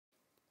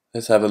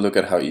Let's have a look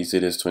at how easy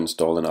it is to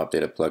install and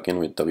update a plugin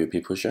with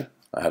WP Pusher.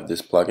 I have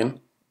this plugin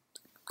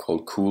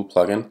called Cool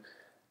Plugin,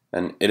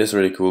 and it is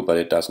really cool, but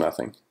it does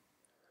nothing.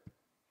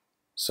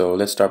 So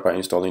let's start by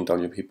installing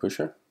WP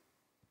Pusher.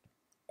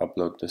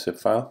 Upload the zip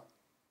file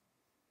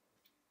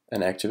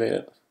and activate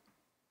it.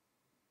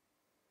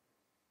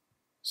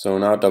 So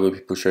now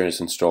WP Pusher is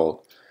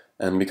installed,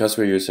 and because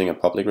we're using a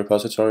public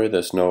repository,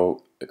 there's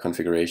no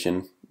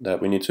configuration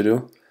that we need to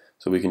do.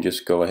 So we can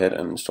just go ahead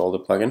and install the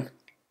plugin.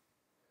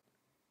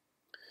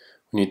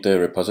 We need the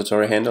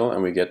repository handle,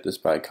 and we get this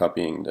by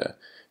copying the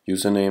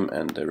username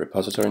and the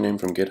repository name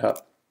from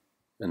GitHub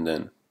and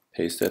then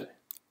paste it.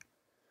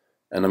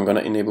 And I'm going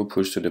to enable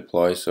push to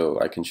deploy so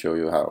I can show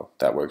you how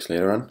that works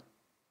later on.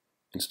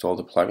 Install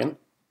the plugin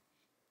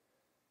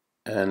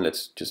and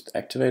let's just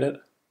activate it.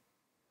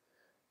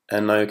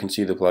 And now you can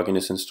see the plugin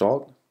is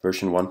installed,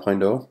 version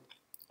 1.0.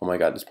 Oh my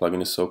god, this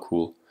plugin is so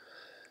cool.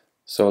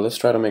 So let's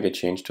try to make a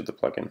change to the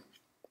plugin.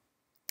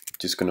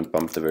 Just going to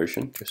bump the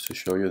version just to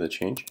show you the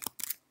change.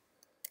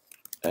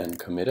 And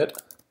commit it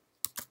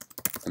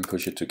and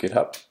push it to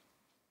GitHub.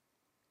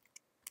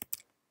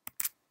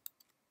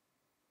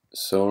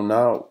 So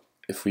now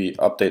if we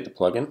update the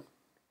plugin,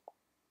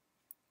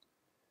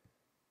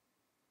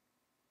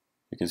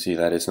 you can see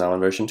that it's now in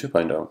version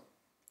 2.0.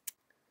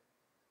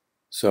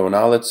 So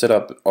now let's set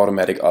up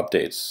automatic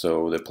updates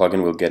so the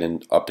plugin will get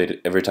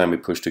updated every time we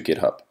push to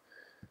GitHub.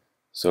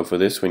 So for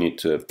this we need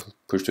to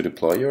push to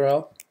deploy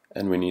URL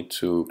and we need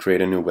to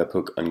create a new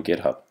webhook on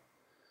GitHub.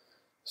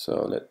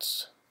 So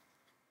let's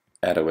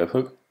add a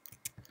webhook,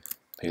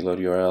 payload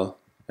URL,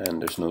 and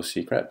there's no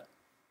secret.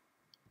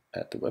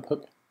 Add the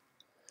webhook.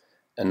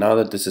 And now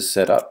that this is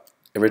set up,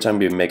 every time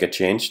we make a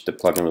change, the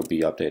plugin will be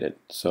updated.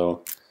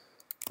 So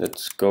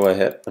let's go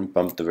ahead and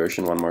bump the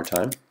version one more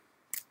time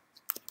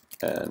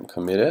and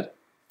commit it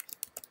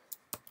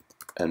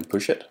and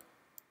push it.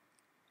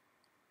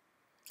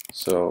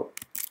 So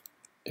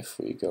if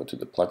we go to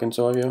the plugins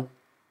overview,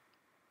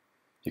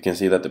 you can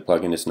see that the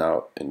plugin is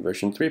now in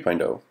version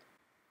 3.0.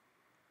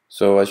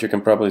 So as you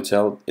can probably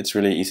tell, it's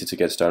really easy to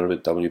get started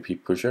with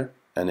WP Pusher,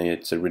 and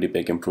it's a really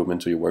big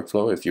improvement to your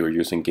workflow if you are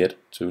using Git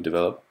to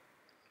develop.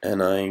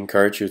 And I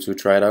encourage you to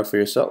try it out for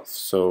yourself.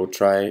 So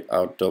try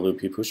out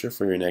WP Pusher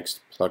for your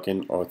next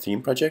plugin or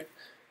theme project.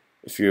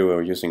 If you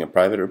are using a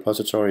private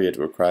repository, it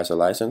requires a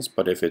license,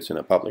 but if it's in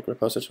a public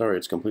repository,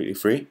 it's completely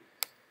free.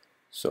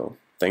 So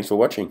thanks for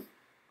watching.